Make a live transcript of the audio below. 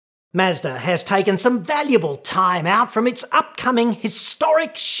Mazda has taken some valuable time out from its upcoming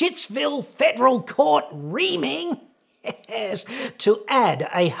historic Shittsville Federal Court reaming to add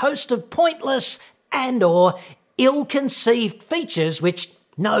a host of pointless and/or ill-conceived features which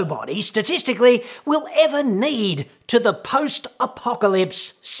nobody, statistically, will ever need to the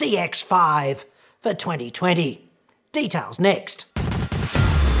post-apocalypse CX-5 for 2020. Details next.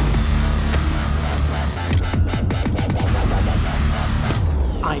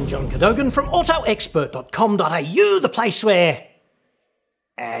 I'm John Cadogan from AutoExpert.com.au, the place where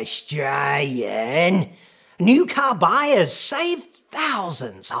Australian new car buyers save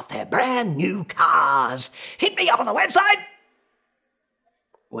thousands off their brand new cars. Hit me up on the website.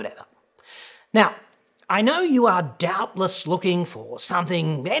 Whatever. Now, I know you are doubtless looking for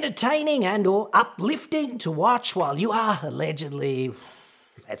something entertaining and or uplifting to watch while you are allegedly,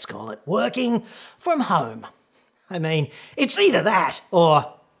 let's call it, working from home. I mean, it's either that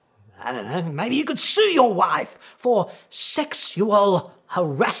or, I don't know, maybe you could sue your wife for sexual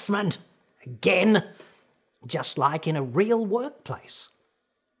harassment again, just like in a real workplace.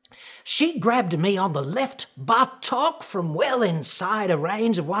 She grabbed me on the left buttock from well inside a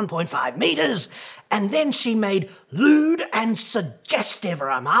range of 1.5 metres, and then she made lewd and suggestive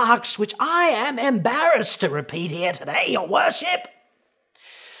remarks which I am embarrassed to repeat here today, Your Worship.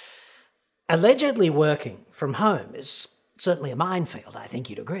 Allegedly working from home is certainly a minefield, I think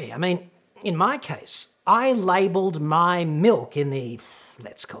you'd agree. I mean, in my case, I labelled my milk in the,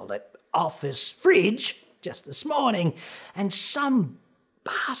 let's call it, office fridge just this morning, and some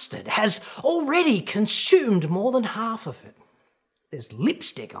bastard has already consumed more than half of it. There's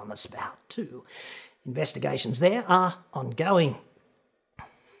lipstick on the spout too. Investigations there are ongoing.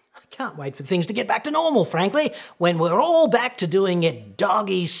 I can't wait for things to get back to normal, frankly, when we're all back to doing it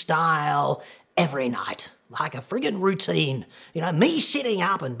doggy style every night, like a friggin' routine. You know, me sitting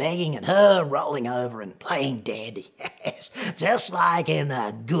up and begging and her rolling over and playing dead. Yes, just like in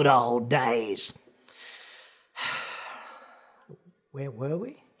the good old days. Where were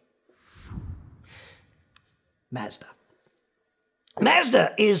we? Mazda.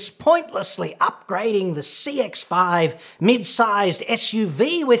 Mazda is pointlessly upgrading the CX-5 mid-sized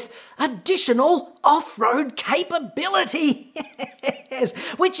SUV with additional off-road capability, yes,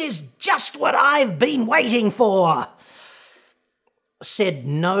 which is just what I've been waiting for. Said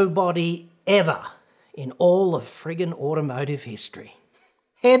nobody ever in all of friggin' automotive history.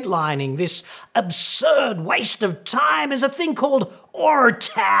 Headlining this absurd waste of time is a thing called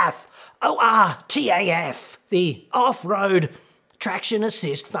ORTAF, O-R-T-A-F, the off-road traction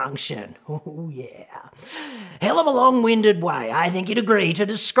assist function. Oh, yeah. Hell of a long-winded way, I think you'd agree, to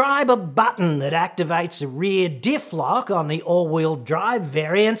describe a button that activates a rear diff lock on the all-wheel drive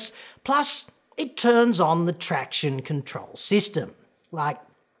variants, plus it turns on the traction control system. Like,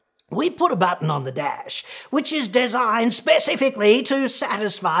 we put a button on the dash, which is designed specifically to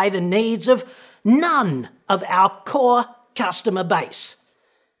satisfy the needs of none of our core customer base.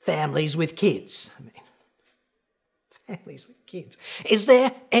 Families with kids. I mean, families with kids. Is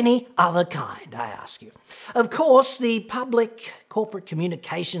there any other kind, I ask you? Of course, the public corporate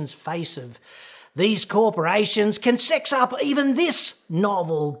communications face of these corporations can sex up even this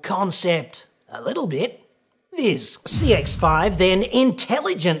novel concept a little bit. This CX-5 then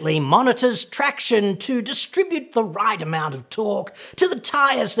intelligently monitors traction to distribute the right amount of torque to the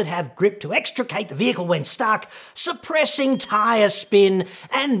tyres that have grip to extricate the vehicle when stuck, suppressing tyre spin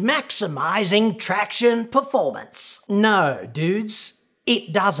and maximising traction performance. No, dudes,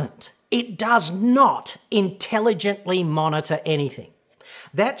 it doesn't. It does not intelligently monitor anything.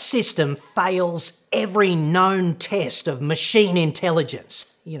 That system fails every known test of machine intelligence.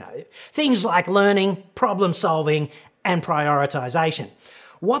 You know, things like learning, problem solving, and prioritisation.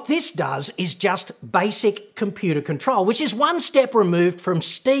 What this does is just basic computer control, which is one step removed from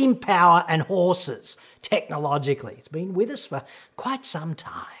steam power and horses technologically. It's been with us for quite some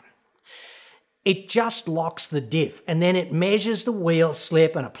time. It just locks the diff, and then it measures the wheel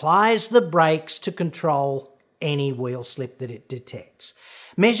slip and applies the brakes to control any wheel slip that it detects.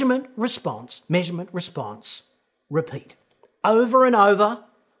 Measurement, response, repeat. Over and over,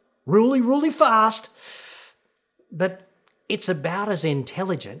 really fast, but it's about as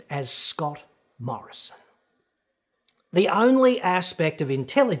intelligent as Scott Morrison. The only aspect of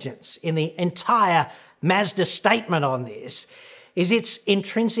intelligence in the entire Mazda statement on this is its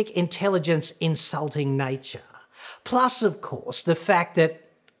intrinsic intelligence insulting nature. Plus, of course, the fact that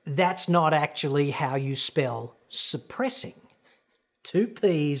that's not actually how you spell suppressing. 2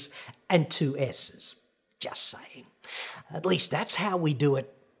 P's and 2 S's. Just saying. At least that's how we do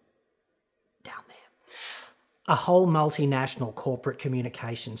it down there. A whole multinational corporate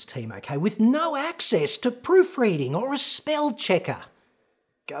communications team, okay, with no access to proofreading or a spell checker.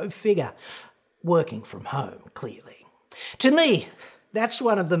 Go figure. Working from home, clearly. To me, that's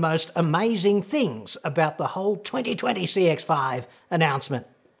one of the most amazing things about the whole 2020 CX-5 announcement.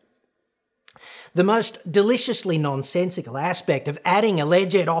 The most deliciously nonsensical aspect of adding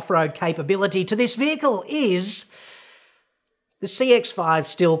alleged off-road capability to this vehicle is the CX-5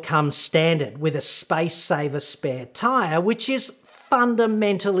 still comes standard with a space-saver spare tyre, which is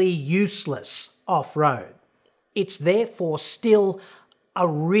fundamentally useless off-road. It's therefore still a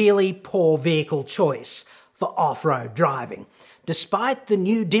really poor vehicle choice for off-road driving, despite the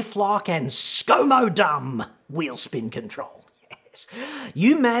new diff lock and ScoMo-Dum wheel spin control.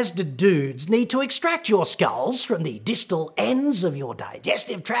 You Mazda dudes need to extract your skulls from the distal ends of your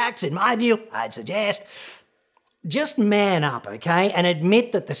digestive tracts, in my view, I'd suggest. Just man up, okay, and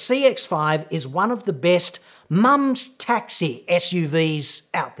admit that the CX-5 is one of the best mum's taxi SUVs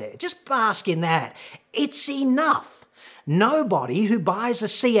out there. Just bask in that. It's enough. Nobody who buys a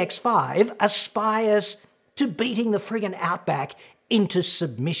CX-5 aspires to beating the friggin' Outback into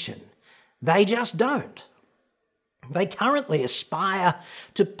submission. They just don't. They currently aspire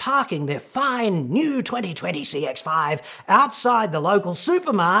to parking their fine new 2020 CX-5 outside the local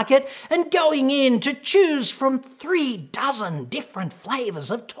supermarket and going in to choose from 36 different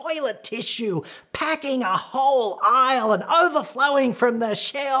flavours of toilet tissue, packing a whole aisle and overflowing from the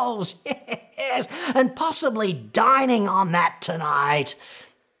shelves, yes, and possibly dining on that tonight.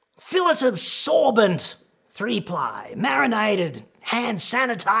 Fillet of sorbent, 3-ply, marinated, hand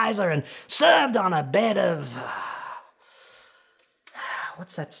sanitizer and served on a bed of...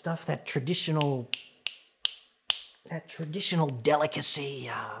 what's that stuff? That traditional delicacy.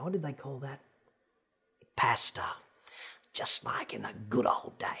 What did they call that? Pasta. Just like in the good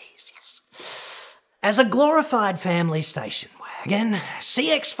old days, yes. As a glorified family station wagon,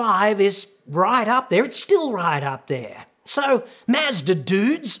 CX-5 is right up there. It's still right up there. So, Mazda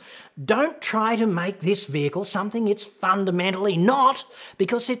dudes, don't try to make this vehicle something it's fundamentally not,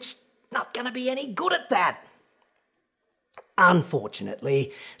 because it's not going to be any good at that.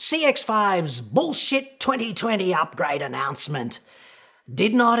 Unfortunately, CX-5's bullshit 2020 upgrade announcement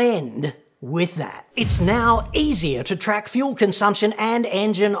did not end with that. It's now easier to track fuel consumption and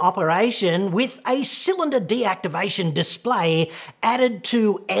engine operation with a cylinder deactivation display added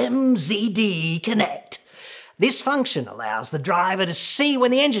to MZD Connect. This function allows the driver to see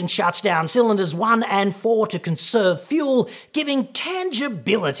when the engine shuts down cylinders 1 and 4 to conserve fuel, giving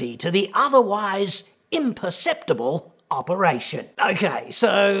tangibility to the otherwise imperceptible operation. Okay,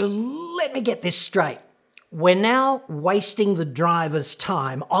 so let me get this straight. We're now wasting the driver's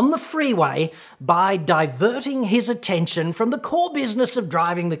time on the freeway by diverting his attention from the core business of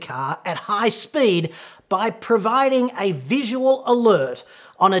driving the car at high speed by providing a visual alert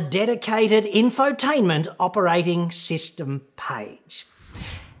on a dedicated infotainment operating system page.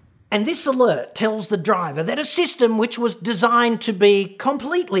 And this alert tells the driver that a system which was designed to be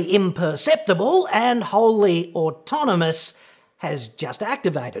completely imperceptible and wholly autonomous has just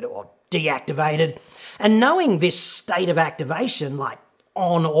activated or deactivated. And knowing this state of activation, like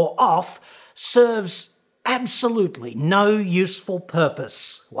on or off, serves absolutely no useful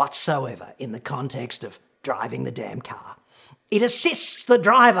purpose whatsoever in the context of driving the damn car. It assists the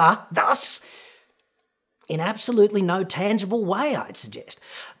driver, thus, in absolutely no tangible way, I'd suggest.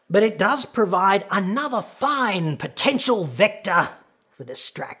 But it does provide another fine potential vector for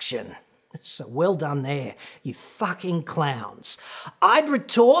distraction. So well done there, you fucking clowns. I'd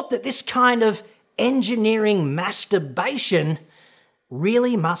retort that this kind of engineering masturbation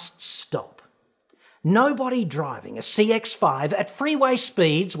really must stop. Nobody driving a CX-5 at freeway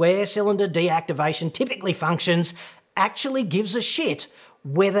speeds where cylinder deactivation typically functions actually gives a shit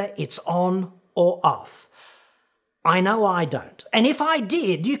whether it's on or off. I know I don't. And if I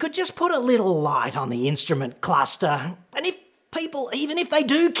did, you could just put a little light on the instrument cluster. And if people, even if they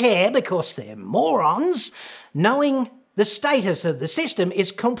do care because they're morons, knowing the status of the system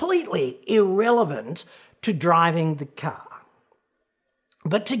is completely irrelevant to driving the car.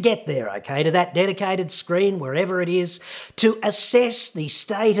 But to get there, okay, to that dedicated screen, wherever it is, to assess the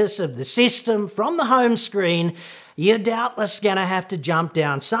status of the system from the home screen, you're doubtless going to have to jump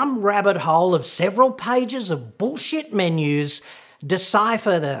down some rabbit hole of several pages of bullshit menus,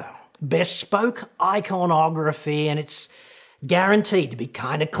 decipher the bespoke iconography, and it's guaranteed to be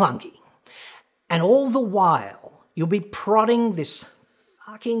kind of clunky. And all the while, you'll be prodding this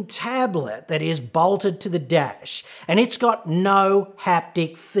fucking tablet that is bolted to the dash, and it's got no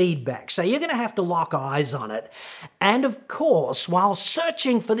haptic feedback, so you're going to have to lock eyes on it. And of course, while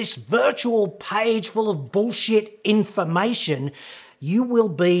searching for this virtual page full of bullshit information, you will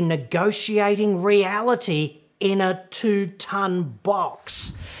be negotiating reality in a 2-ton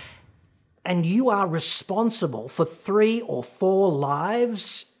box. And you are responsible for 3 or 4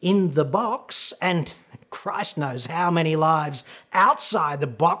 lives in the box, and Christ knows how many lives outside the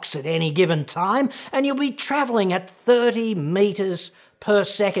box at any given time, and you'll be travelling at 30 metres per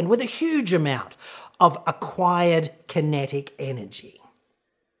second with a huge amount of acquired kinetic energy.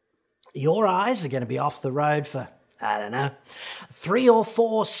 Your eyes are going to be off the road for, 3 or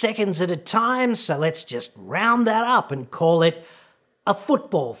 4 seconds at a time, so let's just round that up and call it a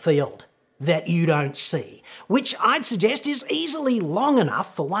football field that you don't see, which I'd suggest is easily long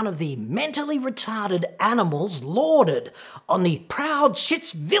enough for one of the mentally retarded animals lauded on the proud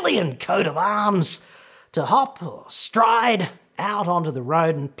Shitsvillian coat of arms to hop or stride out onto the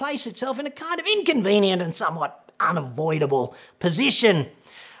road and place itself in a kind of inconvenient and somewhat unavoidable position,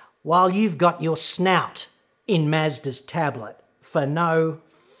 while you've got your snout in Mazda's tablet for no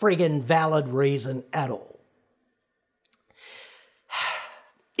friggin' valid reason at all.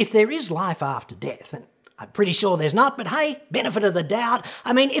 If there is life after death, and I'm pretty sure there's not, but hey, benefit of the doubt,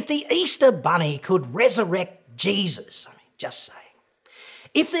 I mean, if the Easter Bunny could resurrect Jesus, just saying,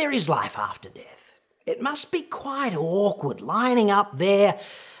 if there is life after death, it must be quite awkward lining up there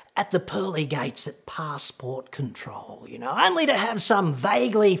at the pearly gates at passport control, only to have some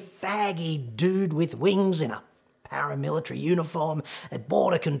vaguely faggy dude with wings in a paramilitary uniform at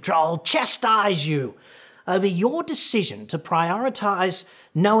border control chastise you over your decision to prioritise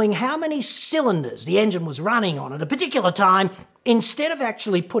knowing how many cylinders the engine was running on at a particular time, instead of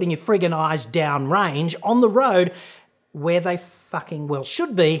actually putting your friggin' eyes downrange on the road where they fucking well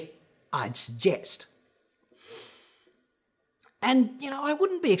should be, I'd suggest. And, I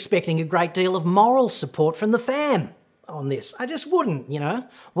wouldn't be expecting a great deal of moral support from the fam on this. I just wouldn't,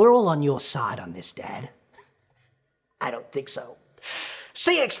 We're all on your side on this, Dad. I don't think so.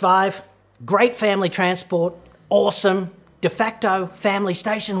 CX-5, great family transport, awesome, de facto family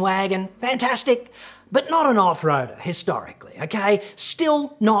station wagon, fantastic, but not an off-roader historically, okay?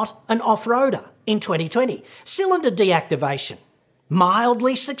 Still not an off-roader in 2020. Cylinder deactivation,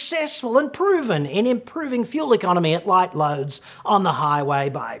 mildly successful and proven in improving fuel economy at light loads on the highway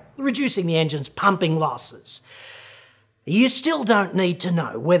by reducing the engine's pumping losses. You still don't need to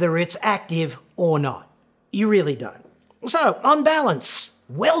know whether it's active or not. You really don't. So, on balance,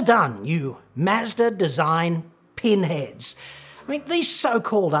 well done, you Mazda design pinheads. These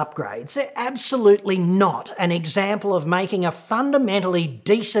so-called upgrades are absolutely not an example of making a fundamentally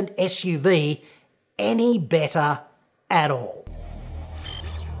decent SUV any better at all.